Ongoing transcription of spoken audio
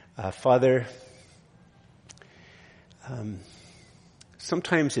Father,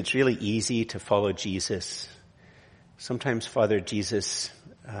 sometimes it's really easy to follow Jesus. Sometimes, Father Jesus,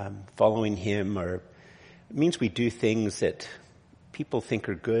 following him it means we do things that people think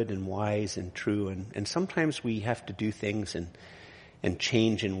are good and wise and true, and sometimes we have to do things and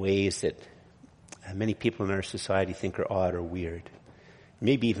change in ways that many people in our society think are odd or weird,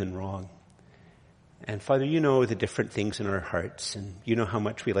 maybe even wrong. And Father, you know the different things in our hearts, and you know how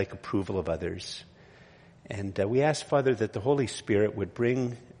much we like approval of others. And we ask, Father, that the Holy Spirit would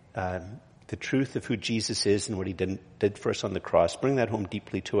bring the truth of who Jesus is and what he did for us on the cross, bring that home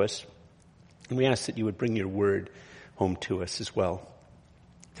deeply to us. And we ask that you would bring your word home to us as well,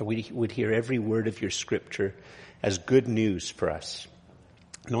 that we would hear every word of your scripture as good news for us.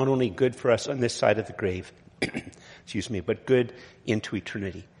 Not only good for us on this side of the grave, but good into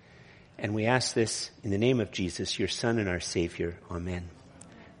eternity. And we ask this in the name of Jesus, your Son and our Savior. Amen.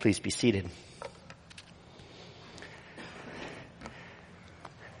 Please be seated.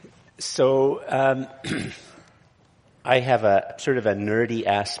 So, I have a sort of a nerdy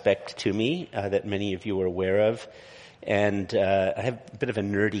aspect to me that many of you are aware of. And I have a bit of a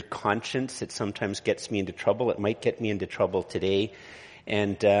nerdy conscience that sometimes gets me into trouble. It might get me into trouble today.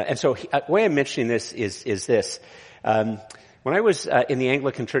 And so the way I'm mentioning this is this. When I was in the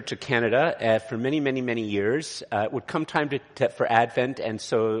Anglican Church of Canada for many, many, many years, it would come time for Advent, and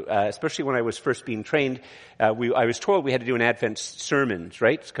so especially when I was first being trained, I was told we had to do an Advent sermons,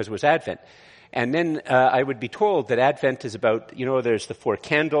 right? Because it was Advent. And then I would be told that Advent is about, there's the 4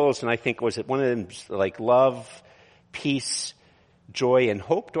 candles, and I think was it one of them like love, peace, joy, and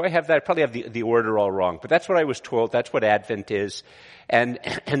hope. Do I have that? I probably have the order all wrong, but that's what I was told. That's what Advent is. And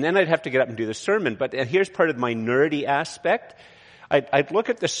then I'd have to get up and do the sermon. But here's part of my nerdy aspect. I'd look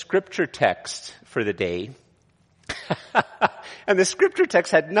at the scripture text for the day, and the scripture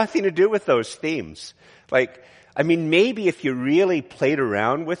text had nothing to do with those themes. Maybe if you really played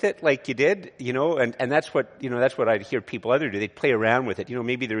around with it like you did, and that's what I'd hear people do. They'd play around with it.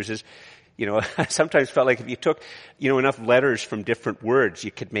 Maybe there was this, I sometimes felt like if you took, enough letters from different words,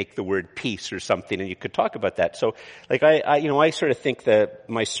 you could make the word peace or something, and you could talk about that. So, I sort of think that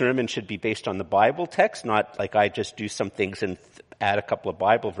my sermon should be based on the Bible text, not like I just do some things and add a couple of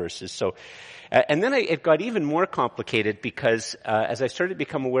Bible verses. So, and then it got even more complicated because as I started to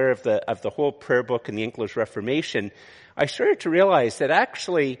become aware of the whole prayer book and the English Reformation, I started to realize that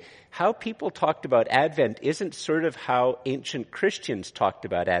actually how people talked about Advent isn't sort of how ancient Christians talked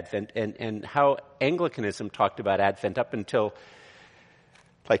about Advent and how Anglicanism talked about Advent up until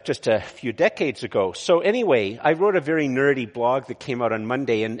just a few decades ago. So anyway, I wrote a very nerdy blog that came out on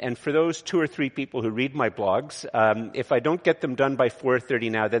Monday, and for those 2 or 3 people who read my blogs, if I don't get them done by 4:30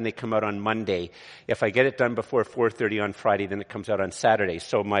 now, then they come out on Monday. If I get it done before 4:30 on Friday, then it comes out on Saturday.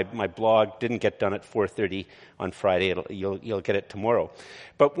 So my blog didn't get done at 4:30 on Friday. You'll get it tomorrow.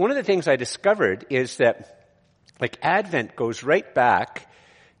 But one of the things I discovered is that Advent goes right back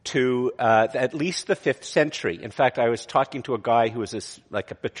to at least the 5th century. In fact, I was talking to a guy who was a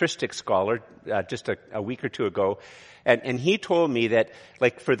patristic scholar just a week or 2 ago, and he told me that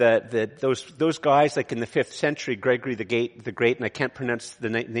for those guys in the 5th century, Gregory the Great, and I can't pronounce the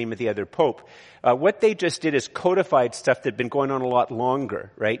name of the other pope, what they just did is codified stuff that had been going on a lot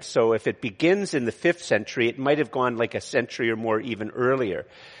longer, right? So if it begins in the 5th century, it might have gone a century or more even earlier.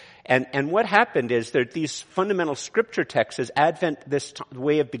 And what happened is that these fundamental scripture texts, as Advent, this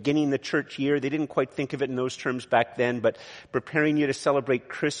way of beginning the church year, they didn't quite think of it in those terms back then, but preparing you to celebrate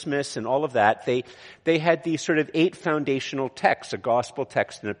Christmas and all of that, they had these sort of 8 foundational texts, a gospel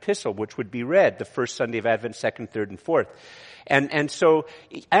text, an epistle, which would be read the first Sunday of Advent, 2nd, 3rd, and 4th. And so,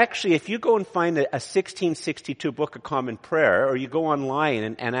 actually, if you go and find a 1662 Book of Common Prayer, or you go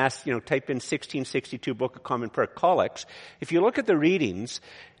online and ask, type in 1662 Book of Common Prayer collects, if you look at the readings,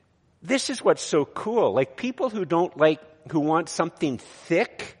 this is what's so cool. People who who want something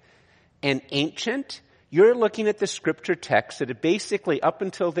thick and ancient, you're looking at the scripture text that it basically, up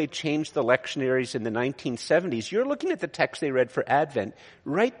until they changed the lectionaries in the 1970s, you're looking at the text they read for Advent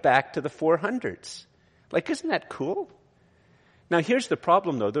right back to the 400s. Isn't that cool? Now, here's the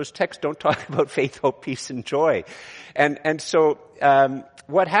problem, though. Those texts don't talk about faith, hope, peace, and joy. And so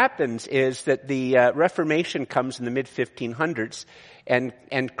what happens is that the Reformation comes in the mid-1500s,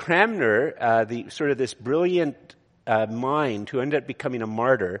 and Cranmer, this brilliant mind who ended up becoming a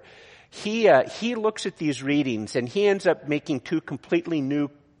martyr, he looks at these readings, and he ends up making 2 completely new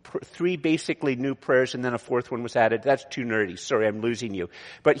three basically new prayers, and then a fourth one was added. That's too nerdy. Sorry, I'm losing you.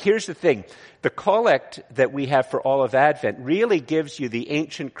 But here's the thing. The collect that we have for all of Advent really gives you the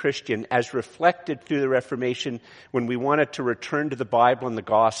ancient Christian as reflected through the Reformation when we wanted to return to the Bible and the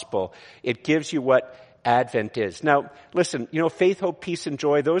gospel. It gives you what Advent is. Now, listen, faith, hope, peace, and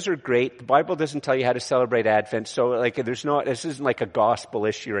joy, those are great. The Bible doesn't tell you how to celebrate Advent, so this isn't like a gospel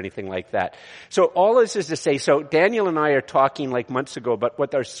issue or anything like that. So all this is to say, so Daniel and I are talking like months ago about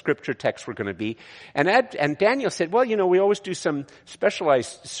what our scripture texts were going to be, and Daniel said, well, we always do some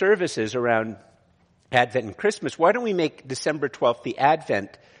specialized services around Advent and Christmas. Why don't we make December 12th the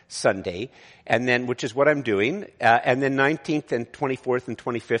Advent Sunday, and then, which is what I'm doing, and then 19th and 24th and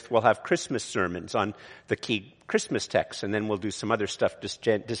 25th we'll have Christmas sermons on the key Christmas texts, and then we'll do some other stuff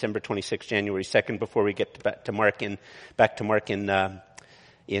December 26th, January 2nd before we get back to Mark in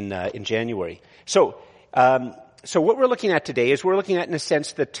January. So what we're looking at today is we're looking at, in a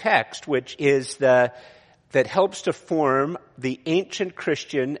sense, the text, which is that helps to form the ancient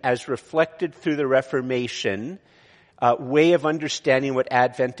Christian as reflected through the Reformation way of understanding what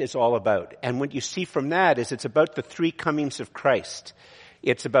Advent is all about. And what you see from that is it's about the three comings of Christ.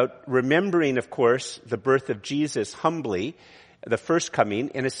 It's about remembering, of course, the birth of Jesus humbly, the first coming,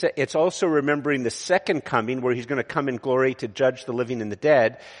 and it's also remembering the second coming where he's going to come in glory to judge the living and the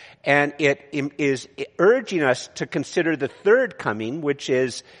dead. And it is urging us to consider the third coming, which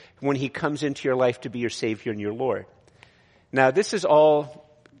is when he comes into your life to be your Savior and your Lord. Now, this is all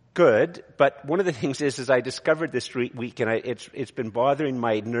good, but one of the things is I discovered this week, and it's been bothering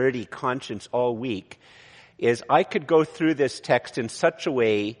my nerdy conscience all week, is I could go through this text in such a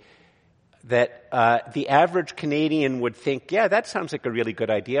way that the average Canadian would think, yeah, that sounds like a really good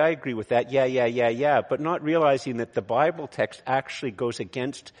idea. I agree with that. Yeah. But not realizing that the Bible text actually goes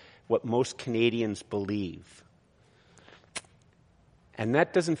against what most Canadians believe. And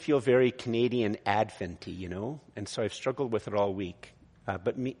that doesn't feel very Canadian Advent-y, And so I've struggled with it all week.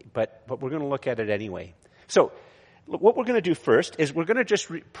 But we're going to look at it anyway. So, what we're going to do first is we're going to just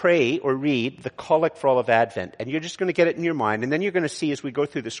pray or read the Collect for all of Advent. And you're just going to get it in your mind. And then you're going to see as we go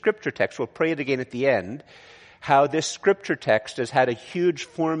through the scripture text, we'll pray it again at the end, how this scripture text has had a huge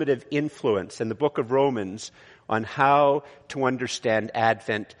formative influence in the book of Romans on how to understand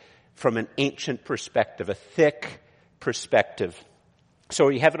Advent from an ancient perspective, a thick perspective. So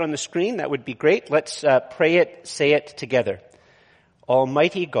you have it on the screen. That would be great. Let's pray it, say it together.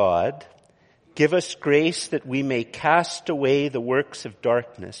 Almighty God, give us grace that we may cast away the works of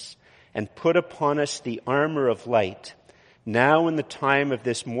darkness and put upon us the armor of light, now in the time of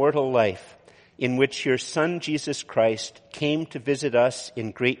this mortal life, in which your Son Jesus Christ came to visit us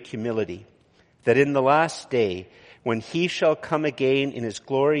in great humility, that in the last day, when he shall come again in his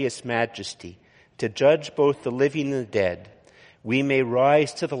glorious majesty, to judge both the living and the dead, we may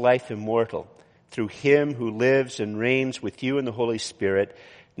rise to the life immortal, through him who lives and reigns with you in the Holy Spirit,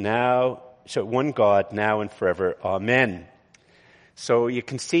 one God, now and forever. Amen. So you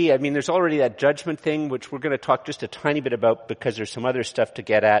can see, there's already that judgment thing, which we're going to talk just a tiny bit about because there's some other stuff to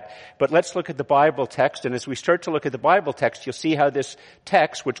get at. But let's look at the Bible text. And as we start to look at the Bible text, you'll see how this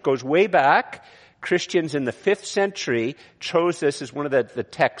text, which goes way back, Christians in the 5th century chose this as one of the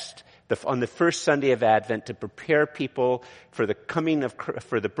texts on the first Sunday of Advent to prepare people for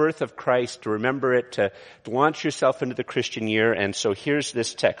the birth of Christ, to remember it, to launch yourself into the Christian year. And so here's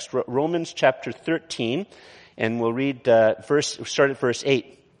this text, Romans chapter 13, and we'll read start at verse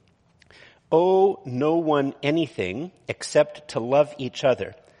 8. Owe no one anything except to love each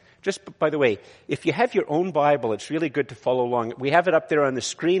other. Just, by the way, if you have your own Bible, it's really good to follow along. We have it up there on the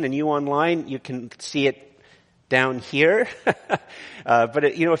screen, and you online, you can see it down here. But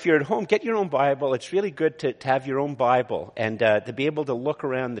if you're at home, get your own Bible. It's really good to have your own Bible and to be able to look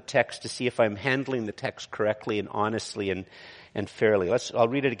around the text to see if I'm handling the text correctly and honestly and fairly. I'll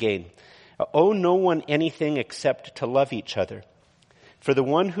read it again. Owe no one anything except to love each other. For the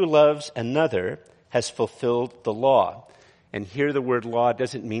one who loves another has fulfilled the law. And here the word law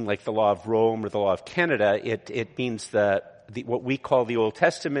doesn't mean like the law of Rome or the law of Canada. It means what we call the Old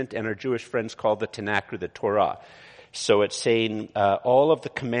Testament and our Jewish friends call the Tanakh or the Torah. So it's saying all of the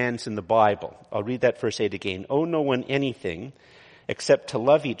commands in the Bible. I'll read that verse 8 again. Owe no one anything except to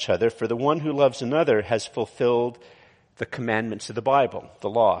love each other, for the one who loves another has fulfilled the commandments of the Bible, the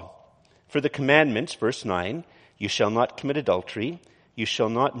law. For the commandments, verse 9, you shall not commit adultery, you shall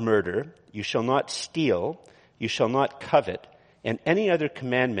not murder, you shall not steal, you shall not covet, and any other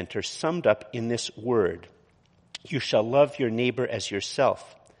commandment are summed up in this word. You shall love your neighbor as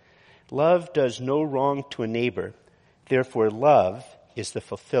yourself. Love does no wrong to a neighbor. Therefore, love is the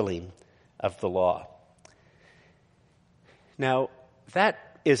fulfilling of the law. Now,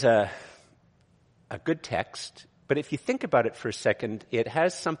 that is a good text, but if you think about it for a second, it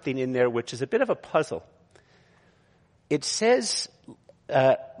has something in there which is a bit of a puzzle. It says,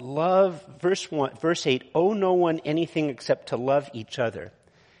 love, verse 8, owe no one anything except to love each other.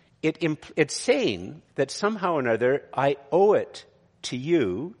 It's saying that somehow or another, I owe it to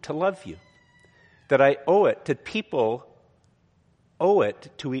you to love you. That I owe it to people, owe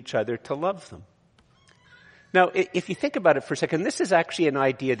it to each other to love them. Now, if you think about it for a second, this is actually an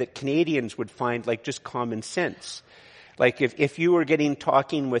idea that Canadians would find like just common sense. Like if you were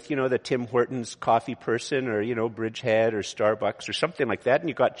talking with, the Tim Hortons coffee person or, Bridgehead or Starbucks or something like that, and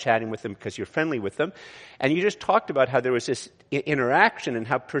you got chatting with them because you're friendly with them, and you just talked about how there was this interaction and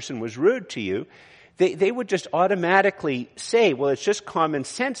how a person was rude to you, they would just automatically say, well, it's just common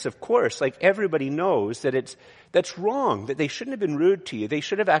sense, of course. Like everybody knows that that's wrong, that they shouldn't have been rude to you. They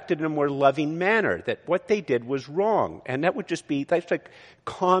should have acted in a more loving manner, that what they did was wrong. And that would just be, that's like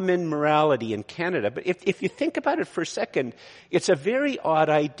common morality in Canada. But if you think about it for a second, it's a very odd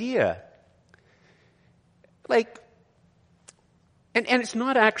idea. Like, and it's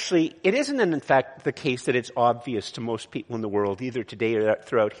not actually, it isn't in fact the case that it's obvious to most people in the world, either today or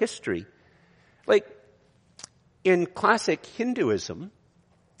throughout history. Like, in classic Hinduism,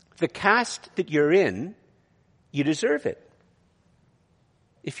 the caste that you're in, you deserve it.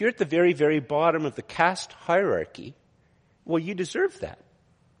 If you're at the very, very bottom of the caste hierarchy, well, you deserve that.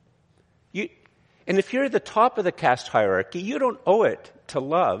 And if you're at the top of the caste hierarchy, you don't owe it to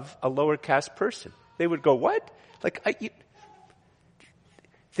love a lower caste person. They would go, what?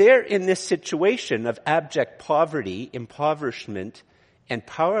 They're in this situation of abject poverty, impoverishment, and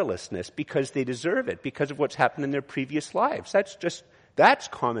powerlessness because they deserve it, because of what's happened in their previous lives. That's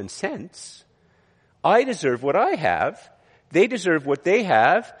common sense. I deserve what I have, they deserve what they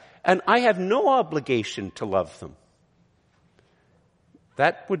have, and I have no obligation to love them.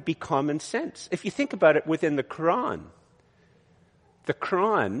 That would be common sense. If you think about it within the Quran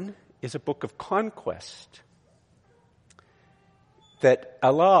is a book of conquest that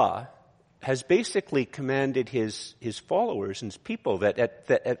Allah has basically commanded his followers and his people that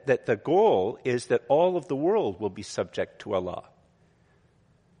the goal is that all of the world will be subject to Allah.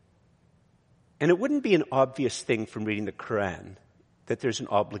 And it wouldn't be an obvious thing from reading the Quran that there's an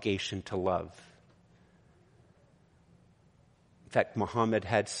obligation to love. In fact, Muhammad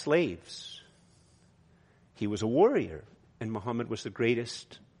had slaves. He was a warrior, and Muhammad was the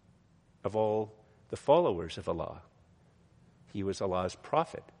greatest of all the followers of Allah. He was Allah's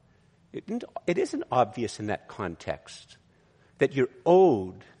prophet. It isn't obvious in that context that you're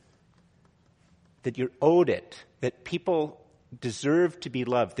owed it, that people deserve to be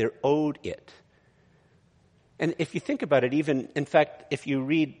loved. They're owed it. And if you think about it, even, in fact, if you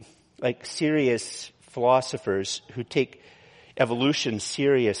read like serious philosophers who take evolution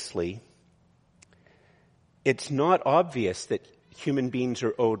seriously, it's not obvious that human beings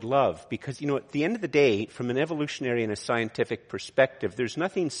are owed love because, at the end of the day, from an evolutionary and a scientific perspective, there's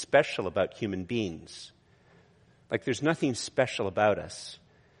nothing special about human beings. Like, there's nothing special about us.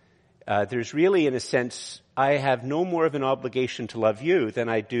 There's really, in a sense, I have no more of an obligation to love you than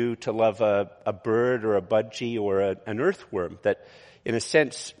I do to love a bird or a budgie or an earthworm. That, in a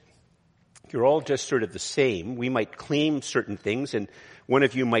sense, you're all just sort of the same. We might claim certain things, and one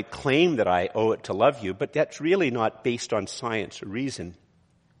of you might claim that I owe it to love you, but that's really not based on science or reason.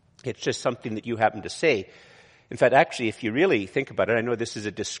 It's just something that you happen to say. In fact, actually, if you really think about it, I know this is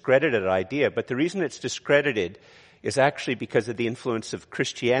a discredited idea, but the reason it's discredited is actually because of the influence of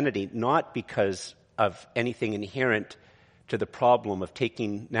Christianity, not because of anything inherent to the problem of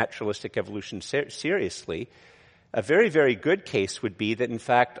taking naturalistic evolution seriously. A very, very good case would be that, in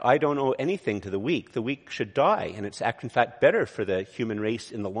fact, I don't owe anything to the weak. The weak should die, and it's, in fact, better for the human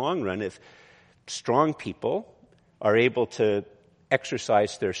race in the long run if strong people are able to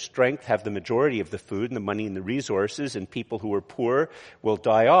exercise their strength, have the majority of the food and the money and the resources, and people who are poor will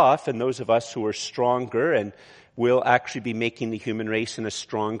die off, and those of us who are stronger and will actually be making the human race in a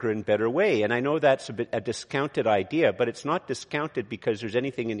stronger and better way. And I know that's a discounted idea, but it's not discounted because there's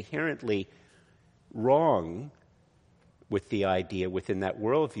anything inherently wrong with the idea within that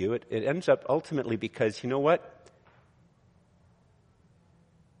worldview. It ends up ultimately because, you know what?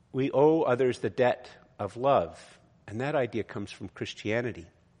 We owe others the debt of love, and that idea comes from Christianity.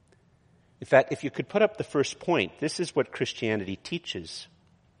 In fact, if you could put up the first point, this is what Christianity teaches.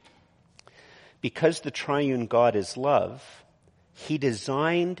 Because the triune God is love, he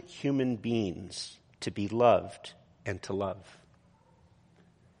designed human beings to be loved and to love.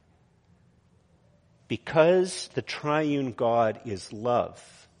 Because the triune God is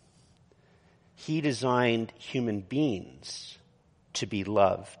love, he designed human beings to be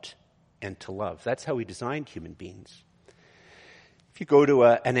loved and to love. That's how he designed human beings. If you go to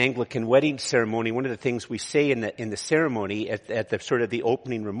an Anglican wedding ceremony, one of the things we say in the ceremony at the sort of the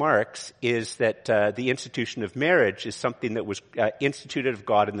opening remarks is that the institution of marriage is something that was instituted of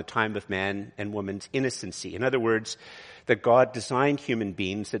God in the time of man and woman's innocency. In other words, that God designed human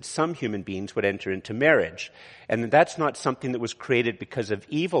beings, that some human beings would enter into marriage. And that's not something that was created because of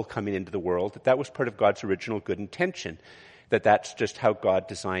evil coming into the world, that was part of God's original good intention. That's just how God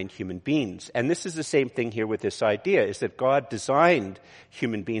designed human beings. And this is the same thing here with this idea, is that God designed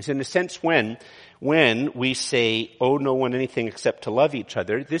human beings. In a sense, when we say, owe no one anything except to love each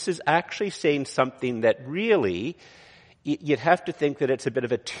other, this is actually saying something that really, you'd have to think that it's a bit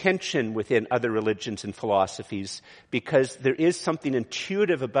of a tension within other religions and philosophies, because there is something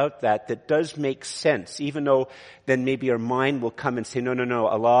intuitive about that does make sense, even though then maybe our mind will come and say, no,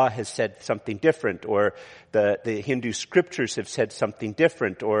 Allah has said something different, or the Hindu scriptures have said something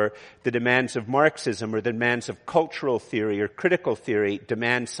different, or the demands of Marxism or the demands of cultural theory or critical theory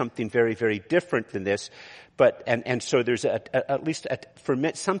demand something very, very different than this. But, and so there's at least for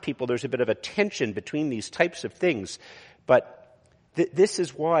some people, there's a bit of a tension between these types of things. But this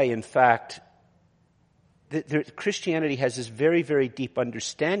is why, in fact, Christianity has this very, very deep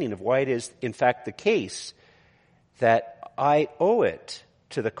understanding of why it is, in fact, the case that I owe it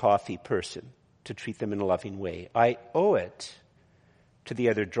to the coffee person to treat them in a loving way. I owe it to the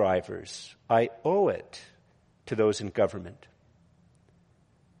other drivers. I owe it to those in government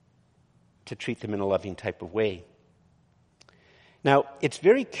to treat them in a loving type of way. Now, it's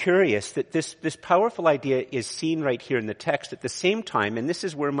very curious that this powerful idea is seen right here in the text at the same time, and this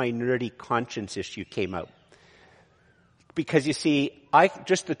is where my nerdy conscience issue came out. Because you see,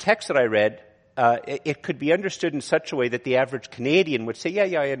 just the text that I read, it could be understood in such a way that the average Canadian would say,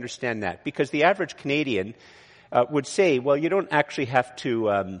 yeah, I understand that. Because the average Canadian would say, well, you don't actually have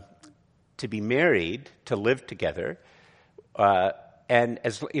to be married to live together. And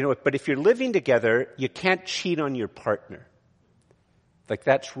as you know, but if you're living together, you can't cheat on your partner. Like,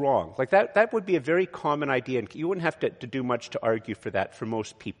 that's wrong. Like, that would be a very common idea, and you wouldn't have to do much to argue for that for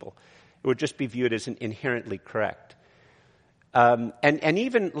most people. It would just be viewed as inherently correct. And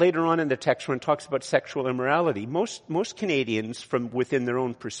even later on in the text, when it talks about sexual immorality, most Canadians, from within their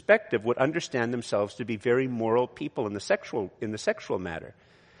own perspective, would understand themselves to be very moral people in the sexual matter.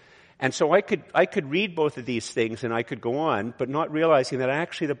 And so I could read both of these things and I could go on, but not realizing that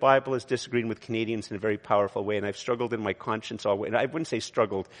actually the Bible is disagreeing with Canadians in a very powerful way, and I've struggled in my conscience all the way. And I wouldn't say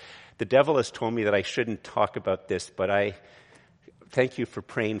struggled. The devil has told me that I shouldn't talk about this, but I thank you for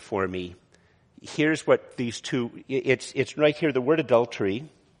praying for me. Here's what these two, it's right here, the word adultery,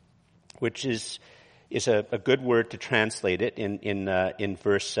 which is a good word to translate it in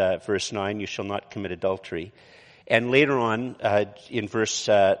verse 9, you shall not commit adultery. And later on,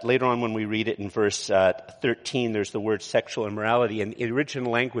 when we read it in verse 13, there's the word sexual immorality. And in the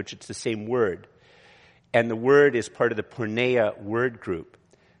original language, it's the same word. And the word is part of the porneia word group.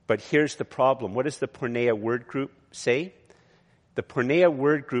 But here's the problem. What does the porneia word group say? The porneia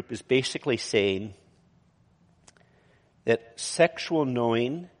word group is basically saying that sexual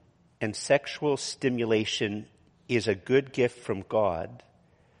knowing and sexual stimulation is a good gift from God,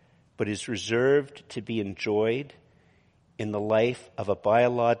 but is reserved to be enjoyed in the life of a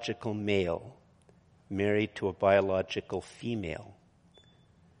biological male married to a biological female.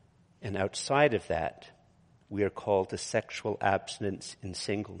 And outside of that, we are called to sexual abstinence in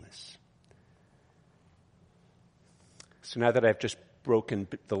singleness. So now that I've just broken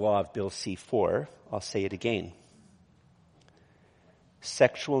the law of Bill C-4, I'll say it again.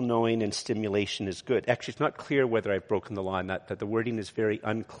 Sexual knowing and stimulation is good. Actually, it's not clear whether I've broken the law or not, that the wording is very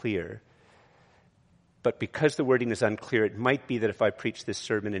unclear. But because the wording is unclear, it might be that if I preach this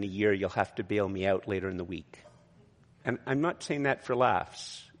sermon in a year, you'll have to bail me out later in the week. And I'm not saying that for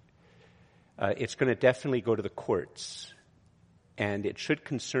laughs. It's going to definitely go to the courts. And it should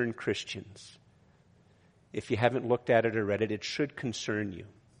concern Christians. If you haven't looked at it or read it, it should concern you.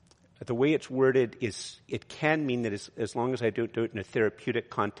 The way it's worded it can mean that as long as I don't do it in a therapeutic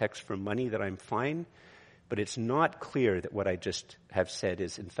context for money, that I'm fine. But it's not clear that what I just have said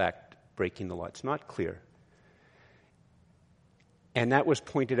is, in fact, breaking the law. It's not clear. And that was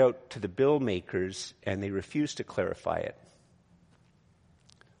pointed out to the bill makers, and they refused to clarify it.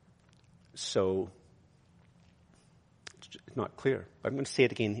 So, it's not clear. I'm going to say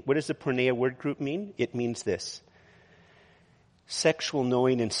it again. What does the porneia word group mean? It means this. Sexual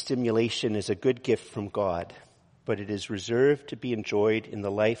knowing and stimulation is a good gift from God, but it is reserved to be enjoyed in the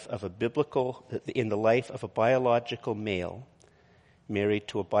life of a biological male married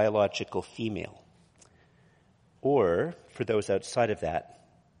to a biological female. Or, for those outside of that,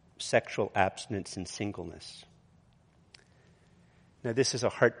 sexual abstinence and singleness. Now, this is a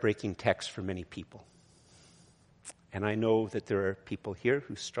heartbreaking text for many people. And I know that there are people here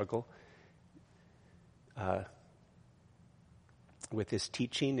who struggle with this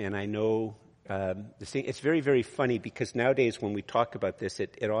teaching, and I know it's very, very funny because nowadays when we talk about this,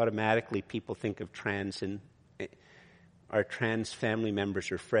 it automatically people think of trans and our trans family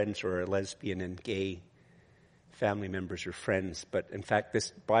members or friends, or our lesbian and gay family members or friends. But in fact,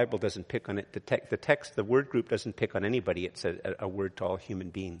 this Bible doesn't pick on it. The word group doesn't pick on anybody. It's a word to all human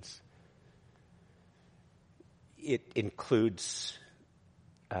beings. It includes,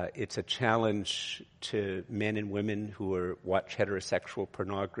 it's a challenge to men and women who watch heterosexual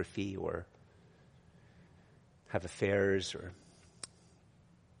pornography or have affairs, or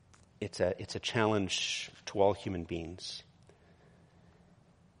it's a challenge to all human beings.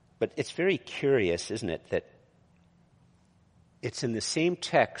 But it's very curious, isn't it, that it's in the same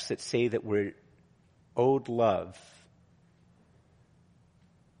texts that say that we're owed love,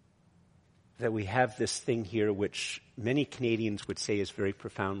 that we have this thing here which many Canadians would say is very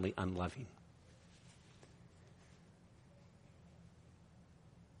profoundly unloving.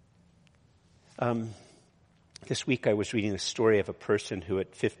 This week I was reading the story of a person who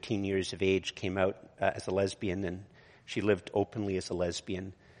at 15 years of age came out as a lesbian, and she lived openly as a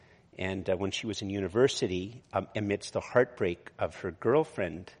lesbian. And when she was in university, amidst the heartbreak of her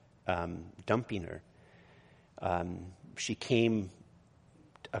girlfriend dumping her, she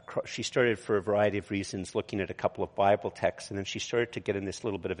started, for a variety of reasons, looking at a couple of Bible texts, and then she started to get in this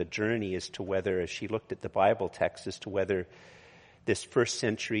little bit of a journey as to whether, as she looked at the Bible text, as to whether this first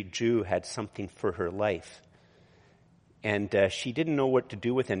century Jew had something for her life. And she didn't know what to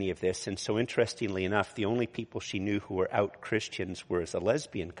do with any of this, and so interestingly enough, the only people she knew who were out Christians were as a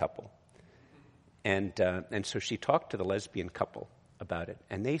lesbian couple. And so she talked to the lesbian couple about it,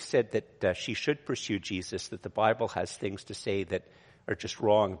 and they said that she should pursue Jesus, that the Bible has things to say that are just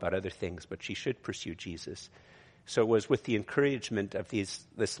wrong about other things, but she should pursue Jesus. So it was with the encouragement of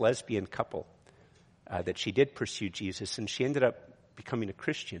this lesbian couple that she did pursue Jesus, and she ended up becoming a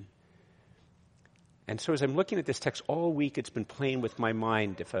Christian. And so as I'm looking at this text all week, it's been playing with my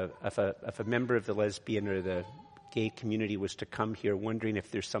mind. If a member of the lesbian or the gay community was to come here wondering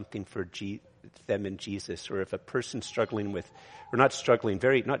if there's something for them in Jesus, or if a person struggling with, or not struggling,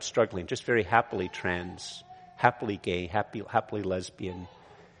 just very happily trans, happily gay, happily lesbian,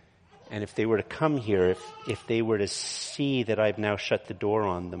 and if they were to come here, if they were to see that I've now shut the door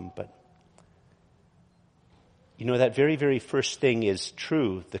on them, but you know, that very, very first thing is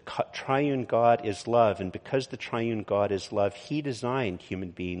true. The triune God is love, and because the triune God is love, He designed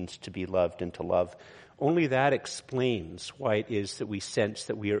human beings to be loved and to love. Only that explains why it is that we sense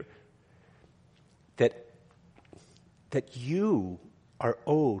that we are, that you are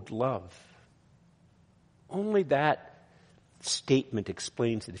owed love. Only that statement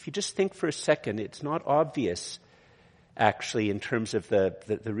explains it. If you just think for a second, it's not obvious, actually, in terms of the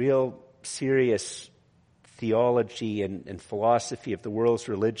real serious theology and philosophy of the world's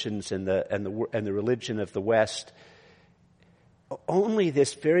religions and the religion of the West. Only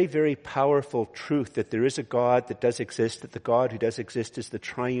this very, very powerful truth that there is a God that does exist, that the God who does exist is the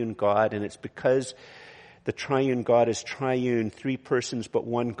triune God, and it's because the triune God is triune, three persons but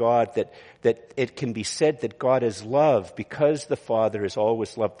one God, that it can be said that God is love, because the Father has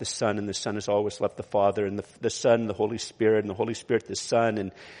always loved the Son, and the Son has always loved the Father, and the Son, the Holy Spirit, and the Holy Spirit, the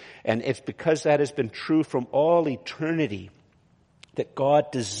Son, and it's because that has been true from all eternity that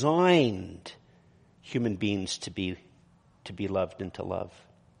God designed human beings to be loved and to love.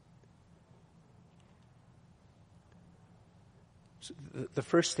 So the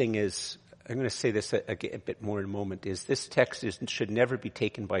first thing is, I'm going to say this a bit more in a moment, is this text should never be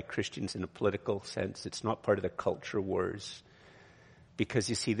taken by Christians in a political sense. It's not part of the culture wars. Because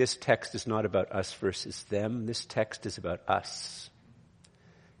you see, this text is not about us versus them. This text is about us.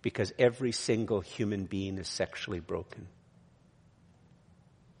 Because every single human being is sexually broken.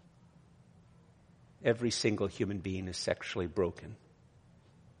 Every single human being is sexually broken.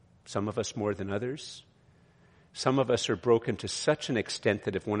 Some of us more than others. Some of us are broken to such an extent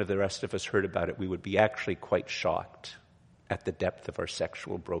that if one of the rest of us heard about it, we would be actually quite shocked at the depth of our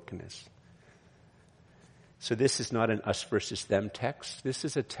sexual brokenness. So this is not an us versus them text. This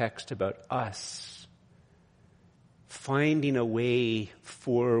is a text about us finding a way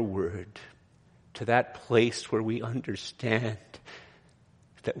forward to that place where we understand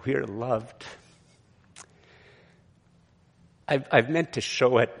that we are loved. I've meant to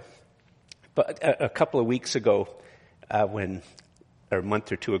show it, but a couple of weeks ago, when a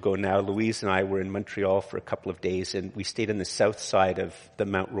month or two ago now, Louise and I were in Montreal for a couple of days, and we stayed on the south side of the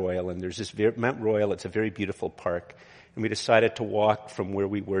Mount Royal, and there's this Mount Royal, it's a very beautiful park, and we decided to walk from where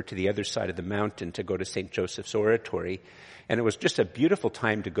we were to the other side of the mountain to go to St. Joseph's Oratory. And it was just a beautiful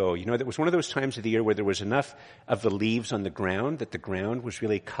time to go. You know, it was one of those times of the year where there was enough of the leaves on the ground that the ground was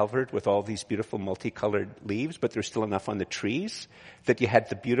really covered with all these beautiful multicolored leaves, but there's still enough on the trees that you had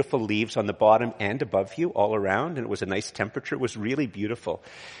the beautiful leaves on the bottom and above you all around, and it was a nice temperature. It was really beautiful.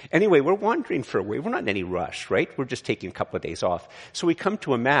 Anyway, we're wandering for a way. We're not in any rush, right? We're just taking a couple of days off. So we come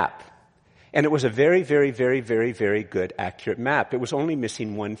to a map, and it was a very, very, very, very, very good, accurate map. It was only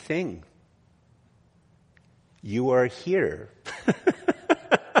missing one thing. You are here.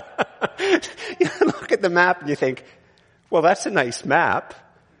 You look at the map and you think, well, that's a nice map,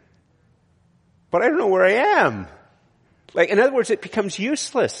 but I don't know where I am. Like, in other words, it becomes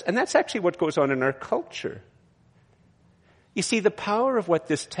useless. And that's actually what goes on in our culture. You see, the power of what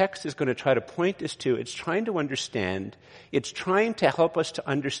this text is going to try to point us to, it's trying to understand, it's trying to help us to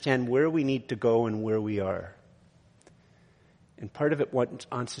understand where we need to go and where we are. And part of it wants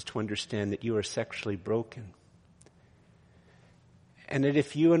us to understand that you are sexually broken. And that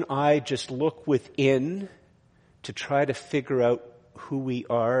if you and I just look within to try to figure out who we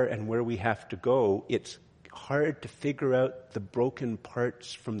are and where we have to go, it's hard to figure out the broken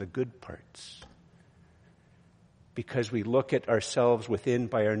parts from the good parts. Because we look at ourselves within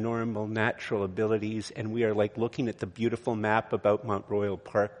by our normal, natural abilities, and we are like looking at the beautiful map about Mount Royal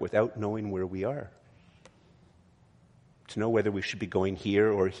Park without knowing where we are. To know whether we should be going here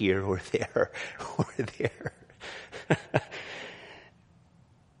or there or there.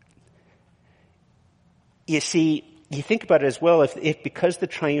 You see, you think about it as well, if because the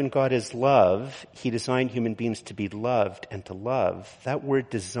triune God is love, he designed human beings to be loved and to love, that word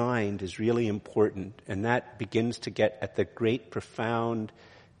designed is really important, and that begins to get at the great profound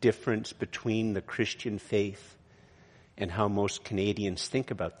difference between the Christian faith and how most Canadians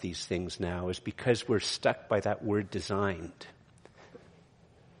think about these things now, is because we're stuck by that word designed.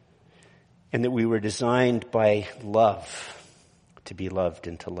 And that we were designed by love, to be loved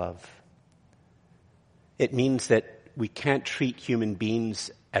and to love. It means that we can't treat human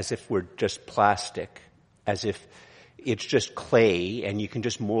beings as if we're just plastic, as if it's just clay and you can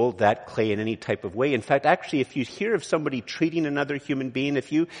just mold that clay in any type of way. In fact, actually, if you hear of somebody treating another human being,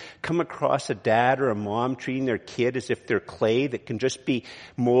 if you come across a dad or a mom treating their kid as if they're clay that can just be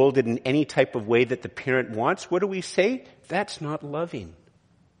molded in any type of way that the parent wants, what do we say? That's not loving.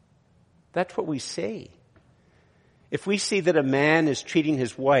 That's what we say. If we see that a man is treating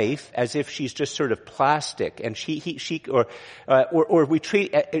his wife as if she's just sort of plastic, and or we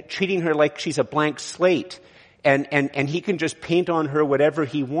treating her like she's a blank slate, and he can just paint on her whatever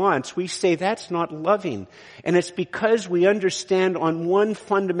he wants, we say that's not loving. And it's because we understand on one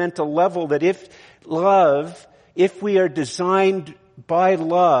fundamental level that if we are designed by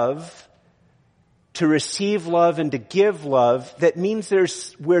love to receive love and to give love, that means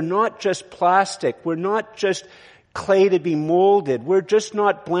we're not just plastic, we're not just clay to be molded. We're just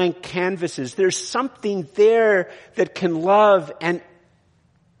not blank canvases. There's something there that can love and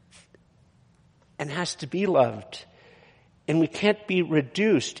has to be loved. And we can't be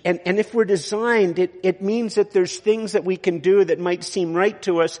reduced. And if we're designed, it means that there's things that we can do that might seem right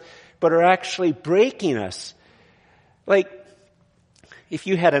to us, but are actually breaking us. Like, if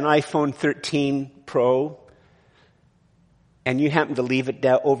you had an iPhone 13 Pro, and you happen to leave it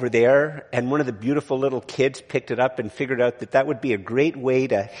over there, and one of the beautiful little kids picked it up and figured out that would be a great way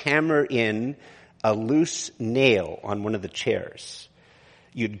to hammer in a loose nail on one of the chairs.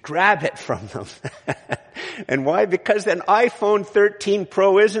 You'd grab it from them. And why? Because an iPhone 13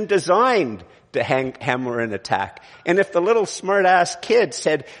 Pro isn't designed to hammer and attack. And if the little smart-ass kid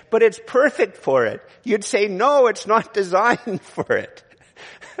said, but it's perfect for it, you'd say, no, it's not designed for it.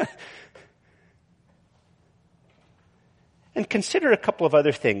 And consider a couple of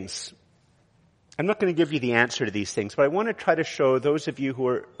other things. I'm not going to give you the answer to these things, but I want to try to show those of you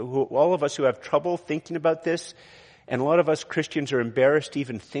all of us who have trouble thinking about this, and a lot of us Christians are embarrassed to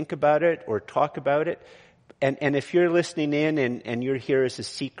even think about it or talk about it. And if you're listening in and you're here as a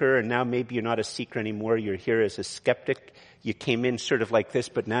seeker, and now maybe you're not a seeker anymore, you're here as a skeptic, you came in sort of like this,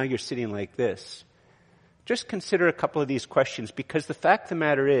 but now you're sitting like this. Just consider a couple of these questions, because the fact of the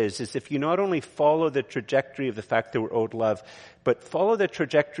matter is if you not only follow the trajectory of the fact that we're owed love, but follow the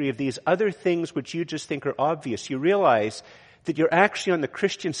trajectory of these other things which you just think are obvious, you realize that you're actually on the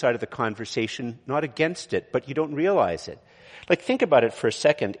Christian side of the conversation, not against it, but you don't realize it. Like, think about it for a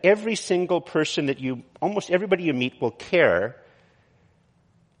second. Every single person almost everybody you meet will care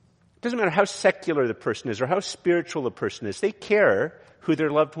Doesn't matter how secular the person is or how spiritual the person is. They care who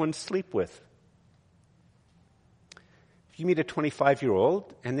their loved ones sleep with. If you meet a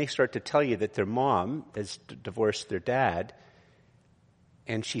 25-year-old and they start to tell you that their mom has divorced their dad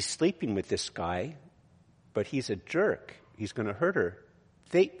and she's sleeping with this guy, but he's a jerk, he's going to hurt her.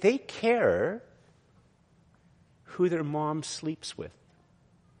 They care who their mom sleeps with.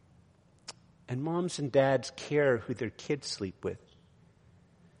 And moms and dads care who their kids sleep with.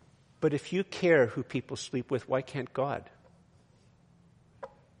 But if you care who people sleep with, why can't God?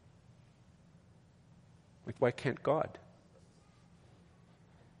 Like, why can't God?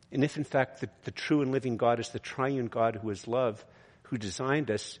 And if in fact the true and living God is the triune God who is love, who designed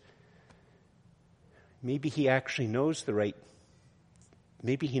us, maybe he actually knows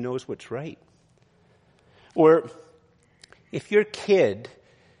maybe he knows what's right. Or if your kid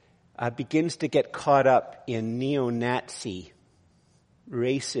begins to get caught up in neo-Nazi,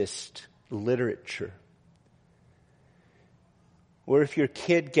 racist literature, or if your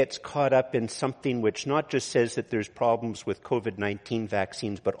kid gets caught up in something which not just says that there's problems with COVID-19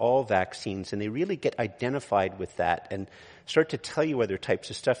 vaccines, but all vaccines, and they really get identified with that and start to tell you other types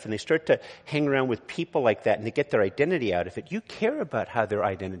of stuff, and they start to hang around with people like that, and they get their identity out of it, you care about how their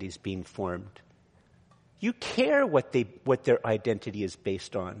identity is being formed. You care what their identity is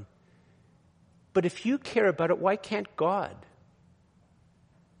based on. But if you care about it, why can't God?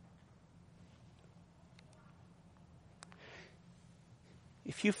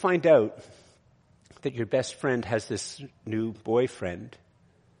 If you find out that your best friend has this new boyfriend,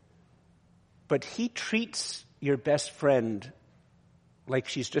 but he treats your best friend like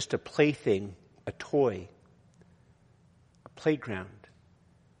she's just a plaything, a toy, a playground,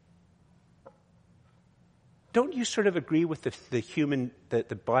 don't you sort of agree with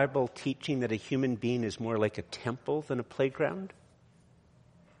the Bible teaching that a human being is more like a temple than a playground?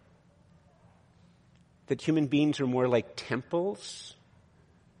 That human beings are more like temples?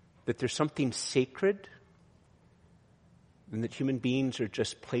 That there's something sacred? And that human beings are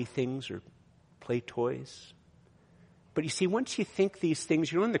just playthings or play toys? But you see, once you think these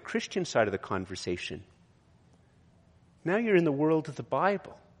things, you're on the Christian side of the conversation. Now you're in the world of the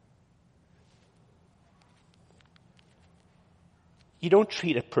Bible. You don't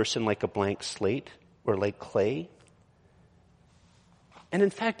treat a person like a blank slate or like clay. And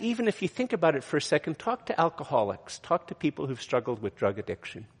in fact, even if you think about it for a second, talk to alcoholics, talk to people who've struggled with drug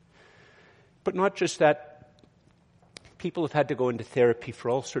addiction. But not just that, people have had to go into therapy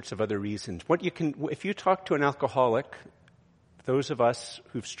for all sorts of other reasons. If you talk to an alcoholic, those of us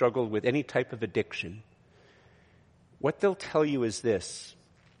who've struggled with any type of addiction, what they'll tell you is this,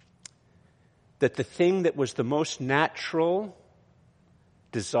 that the thing that was the most natural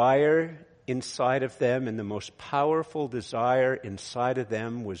desire inside of them and the most powerful desire inside of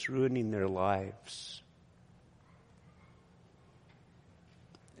them was ruining their lives.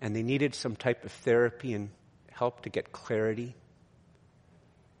 And they needed some type of therapy and help to get clarity,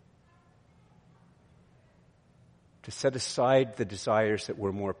 to set aside the desires that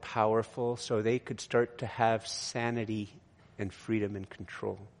were more powerful so they could start to have sanity and freedom and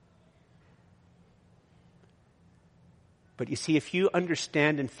control. But you see, if you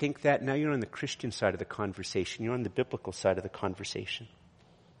understand and think that, now you're on the Christian side of the conversation. You're on the biblical side of the conversation.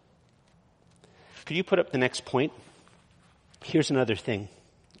 Could you put up the next point? Here's another thing.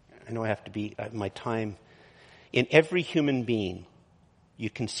 I know I have to be at my time. In every human being,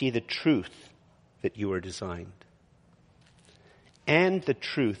 you can see the truth that you are designed. And the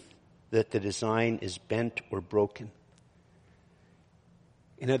truth that the design is bent or broken.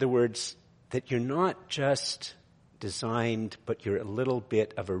 In other words, that you're not just designed, but you're a little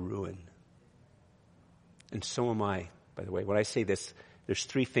bit of a ruin. And so am I, by the way. When I say this, there's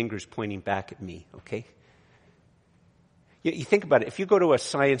 3 fingers pointing back at me, okay? You think about it. If you go to a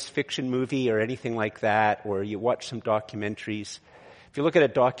science fiction movie or anything like that, or you watch some documentaries, if you look at a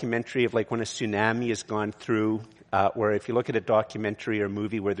documentary of like when a tsunami has gone through, or if you look at a documentary or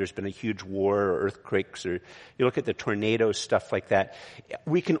movie where there's been a huge war or earthquakes, or you look at the tornadoes, stuff like that,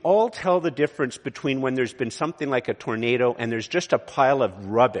 we can all tell the difference between when there's been something like a tornado and there's just a pile of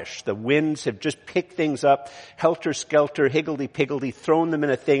rubbish. The winds have just picked things up, helter-skelter, higgledy-piggledy, thrown them in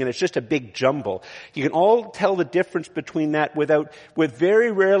a thing, and it's just a big jumble. You can all tell the difference between that with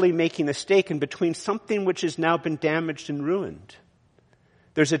very rarely making a mistake, and between something which has now been damaged and ruined.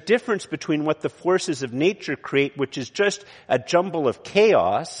 There's a difference between what the forces of nature create, which is just a jumble of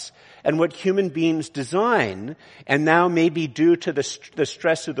chaos, and what human beings design, and now maybe due to the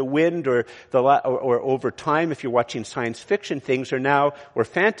stress of the wind or over time, if you're watching science fiction things, or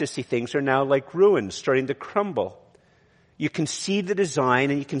fantasy things, are now like ruins starting to crumble. You can see the design,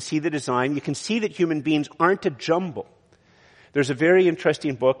 and you can see the design. You can see that human beings aren't a jumble. There's a very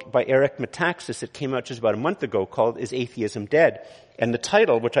interesting book by Eric Metaxas that came out just about a month ago called Is Atheism Dead? And the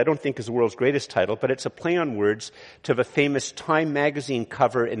title, which I don't think is the world's greatest title, but it's a play on words to the famous Time magazine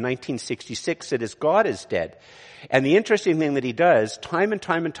cover in 1966 that is God is Dead. And the interesting thing that he does time and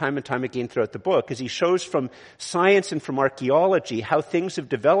time again throughout the book is he shows from science and from archaeology how things have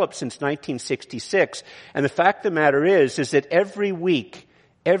developed since 1966. And the fact of the matter is that every week,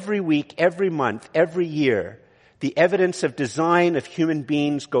 every month, every year, the evidence of design of human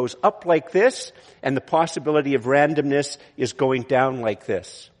beings goes up like this, and the possibility of randomness is going down like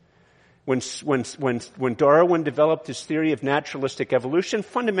this. When Darwin developed his theory of naturalistic evolution,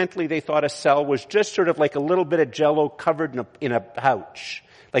 fundamentally they thought a cell was just sort of like a little bit of jello covered in a pouch,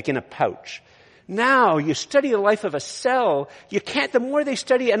 like in a pouch. Now, you study the life of a cell, the more they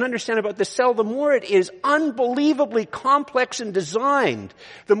study and understand about the cell, the more it is unbelievably complex and designed.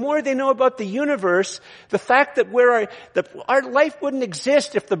 The more they know about the universe, the fact that our life wouldn't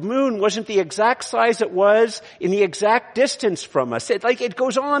exist if the moon wasn't the exact size it was in the exact distance from us. It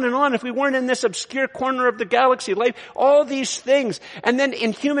goes on and on. If we weren't in this obscure corner of the galaxy, life, all these things. And then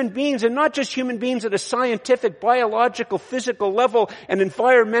in human beings, and not just human beings at a scientific, biological, physical level and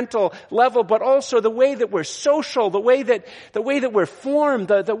environmental level, but also the way that we're social, the way that we're formed,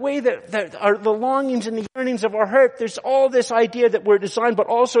 the way that the longings and the yearnings of our heart. There's all this idea that we're designed, but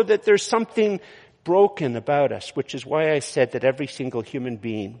also that there's something broken about us, which is why I said that every single human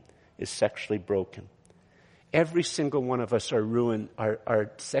being is sexually broken. Every single one of us are ruined. Our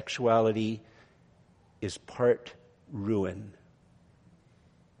sexuality is part ruin.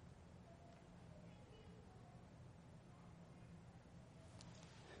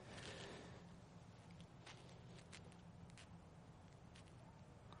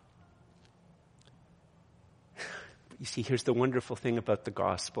 You see, here's the wonderful thing about the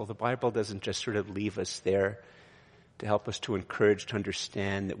gospel. The Bible doesn't just sort of leave us there to help us to encourage, to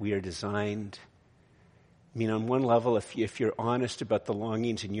understand that we are designed. I mean, on one level, if you're honest about the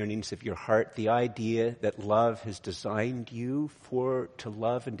longings and yearnings of your heart, the idea that love has designed you to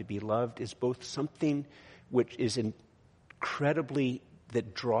love and to be loved is both something which is incredibly,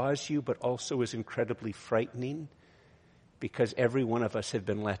 that draws you, but also is incredibly frightening. Because every one of us have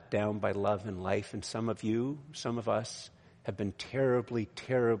been let down by love and life, and some of us have been terribly,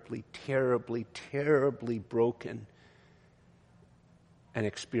 terribly, terribly, terribly broken and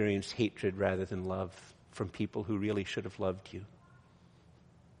experienced hatred rather than love from people who really should have loved you.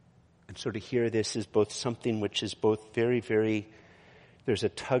 And so to hear this is both something which is both very, very, there's a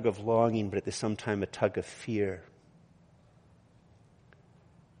tug of longing, but at the same time a tug of fear.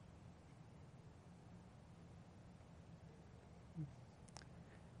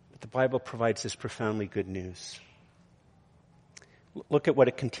 The Bible provides this profoundly good news. Look at what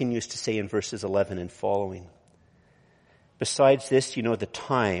it continues to say in verses 11 and following. Besides this, you know the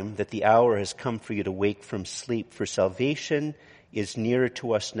time, that the hour has come for you to wake from sleep, for salvation is nearer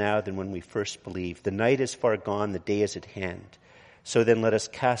to us now than when we first believed. The night is far gone, the day is at hand. So then let us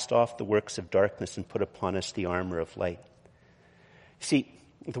cast off the works of darkness and put upon us the armor of light. See,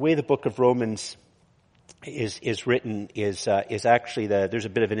 the way the book of Romans is written is actually there's a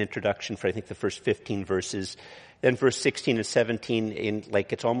bit of an introduction for I think the first 15 verses. Then verse 16 and 17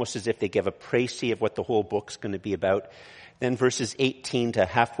 it's almost as if they give a précis of what the whole book's going to be about. Then verses 18 to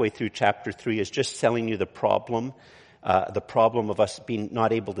halfway through chapter 3 is just telling you the problem of us being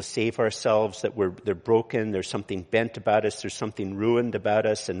not able to save ourselves, that they're broken, there's something bent about us, there's something ruined about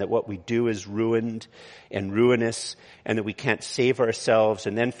us, and that what we do is ruined and ruinous, and that we can't save ourselves.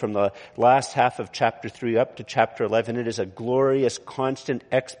 And then from the last half of chapter 3 up to chapter 11, it is a glorious, constant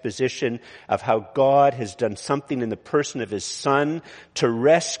exposition of how God has done something in the person of His Son to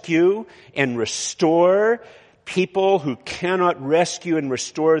rescue and restore people who cannot rescue and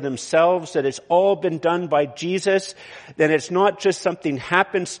restore themselves, that it's all been done by Jesus, that it's not just something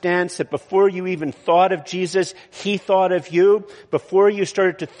happenstance, that before you even thought of Jesus, He thought of you. Before you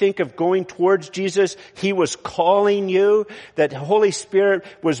started to think of going towards Jesus, He was calling you, that the Holy Spirit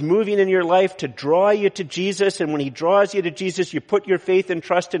was moving in your life to draw you to Jesus, and when He draws you to Jesus, you put your faith and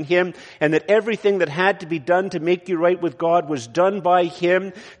trust in Him, and that everything that had to be done to make you right with God was done by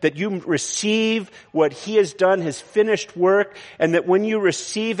Him, that you receive what He has done, His finished work, and that when you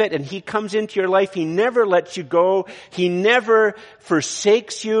receive it and He comes into your life, He never lets you go. He never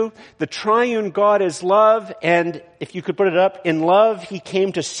forsakes you. The triune God is love, and if you could put it up, in love He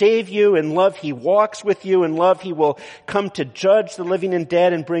came to save you. In love He walks with you. In love He will come to judge the living and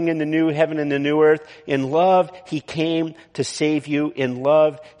dead and bring in the new heaven and the new earth. In love He came to save you. In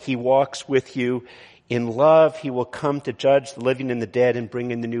love He walks with you. In love, he will come to judge the living and the dead and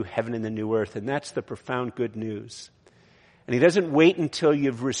bring in the new heaven and the new earth. And that's the profound good news. And he doesn't wait until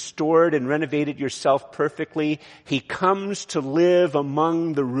you've restored and renovated yourself perfectly. He comes to live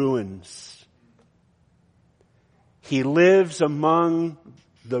among the ruins. He lives among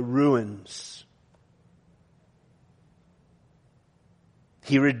the ruins.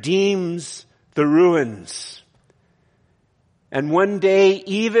 He redeems the ruins. And one day,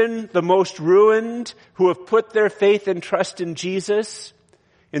 even the most ruined who have put their faith and trust in Jesus,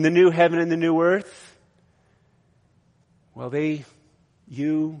 in the new heaven and the new earth, well,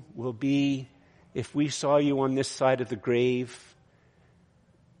 you will be, if we saw you on this side of the grave,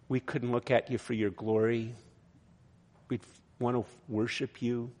 we couldn't look at you for your glory. We'd want to worship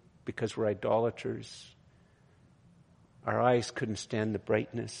you because we're idolaters. Our eyes couldn't stand the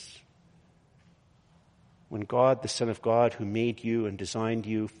brightness. When God, the Son of God, who made you and designed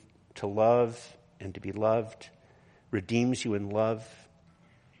you to love and to be loved, redeems you in love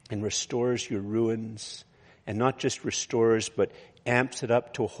and restores your ruins, and not just restores, but amps it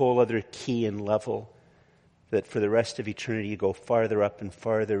up to a whole other key and level, that for the rest of eternity you go farther up and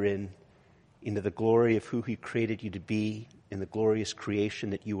farther into the glory of who he created you to be, in the glorious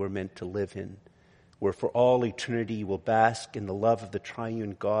creation that you were meant to live in, where for all eternity you will bask in the love of the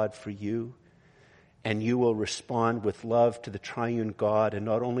triune God for you, and you will respond with love to the triune God, and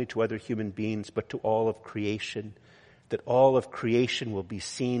not only to other human beings, but to all of creation, that all of creation will be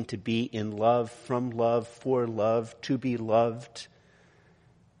seen to be in love, from love, for love, to be loved,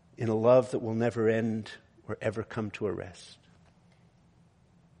 in a love that will never end or ever come to a rest.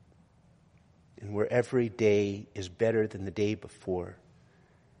 And where every day is better than the day before,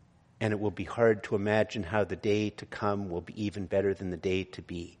 and it will be hard to imagine how the day to come will be even better than the day to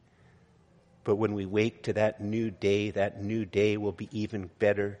be. But when we wake to that new day will be even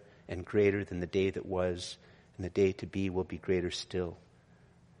better and greater than the day that was, and the day to be will be greater still,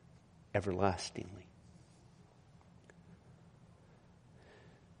 everlastingly.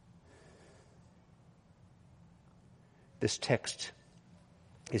 This text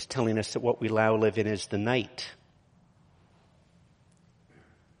is telling us that what we now live in is the night,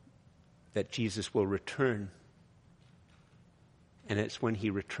 that Jesus will return. And it's when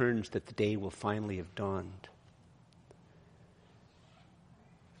he returns that the day will finally have dawned.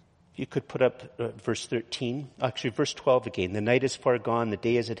 You could put up verse 13, actually verse 12 again. The night is far gone, the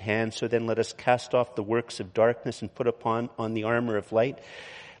day is at hand, so then let us cast off the works of darkness and put on the armor of light.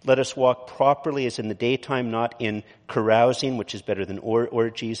 Let us walk properly as in the daytime, not in carousing, which is better than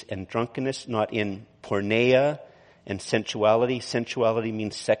orgies and drunkenness, not in porneia and sensuality. Sensuality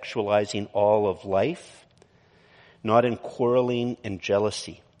means sexualizing all of life. Not in quarreling and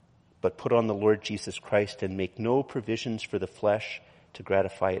jealousy, but put on the Lord Jesus Christ and make no provisions for the flesh to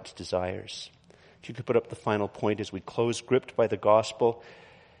gratify its desires. If you could put up the final point as we close, gripped by the gospel,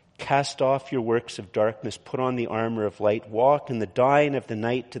 cast off your works of darkness, put on the armor of light, walk in the dying of the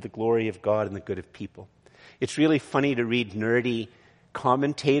night to the glory of God and the good of people. It's really funny to read nerdy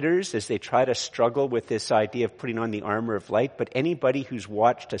commentators as they try to struggle with this idea of putting on the armor of light, but anybody who's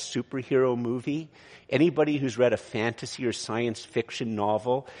watched a superhero movie, anybody who's read a fantasy or science fiction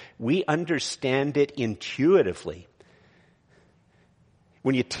novel, we understand it intuitively.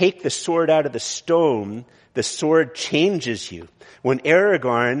 When you take the sword out of the stone, the sword changes you. When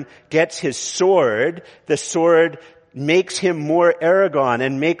Aragorn gets his sword, the sword makes him more Aragorn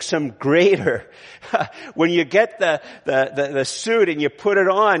and makes him greater. When you get the suit and you put it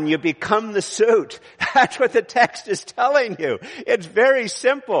on, you become the suit. That's what the text is telling you. It's very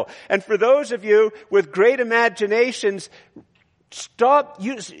simple. And for those of you with great imaginations,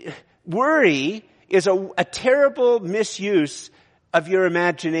 worry is a terrible misuse of your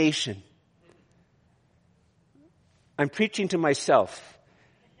imagination. I'm preaching to myself.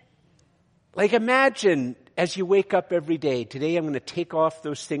 Like, imagine as you wake up every day, today I'm going to take off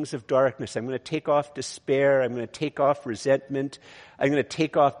those things of darkness. I'm going to take off despair. I'm going to take off resentment. I'm going to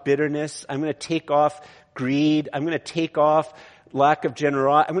take off bitterness. I'm going to take off greed. I'm going to take off lack of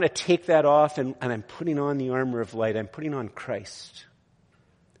generosity. I'm going to take that off, and I'm putting on the armor of light. I'm putting on Christ.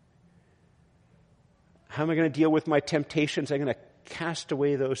 How am I going to deal with my temptations? I'm going to cast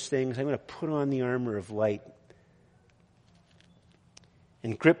away those things. I'm going to put on the armor of light.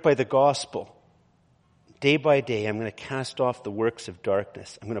 And gripped by the gospel, day by day, I'm going to cast off the works of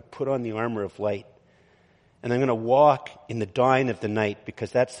darkness. I'm going to put on the armor of light. And I'm going to walk in the dying of the night,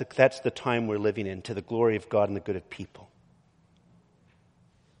 because that's the time we're living in, to the glory of God and the good of people.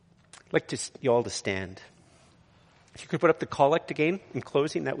 I'd like you all to stand. If you could put up the collect again in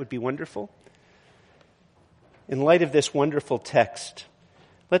closing, that would be wonderful. In light of this wonderful text,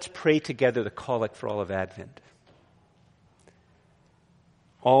 Let's pray together the collect for all of Advent.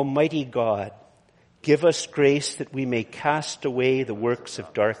 Almighty God, give us grace that we may cast away the works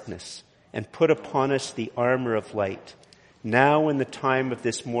of darkness and put upon us the armor of light, now in the time of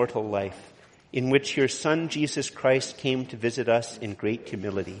this mortal life, in which your Son Jesus Christ came to visit us in great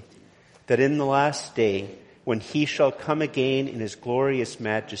humility, that in the last day, when he shall come again in his glorious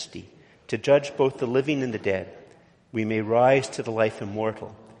majesty, to judge both the living and the dead, we may rise to the life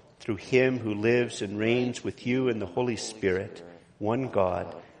immortal, through him who lives and reigns with you in the Holy Spirit, one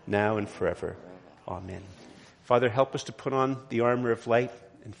God, now and forever. Amen. Father, help us to put on the armor of light.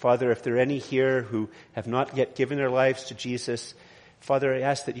 And Father, if there are any here who have not yet given their lives to Jesus, Father, I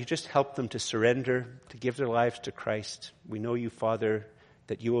ask that you just help them to surrender, to give their lives to Christ. We know you, Father,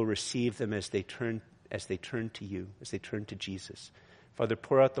 that you will receive them as they turn to you, as they turn to Jesus. Father,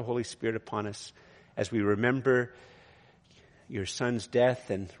 pour out the Holy Spirit upon us as we remember your Son's death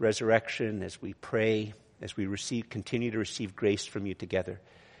and resurrection, as we pray, as we continue to receive grace from you together.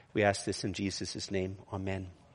 We ask this in Jesus' name. Amen.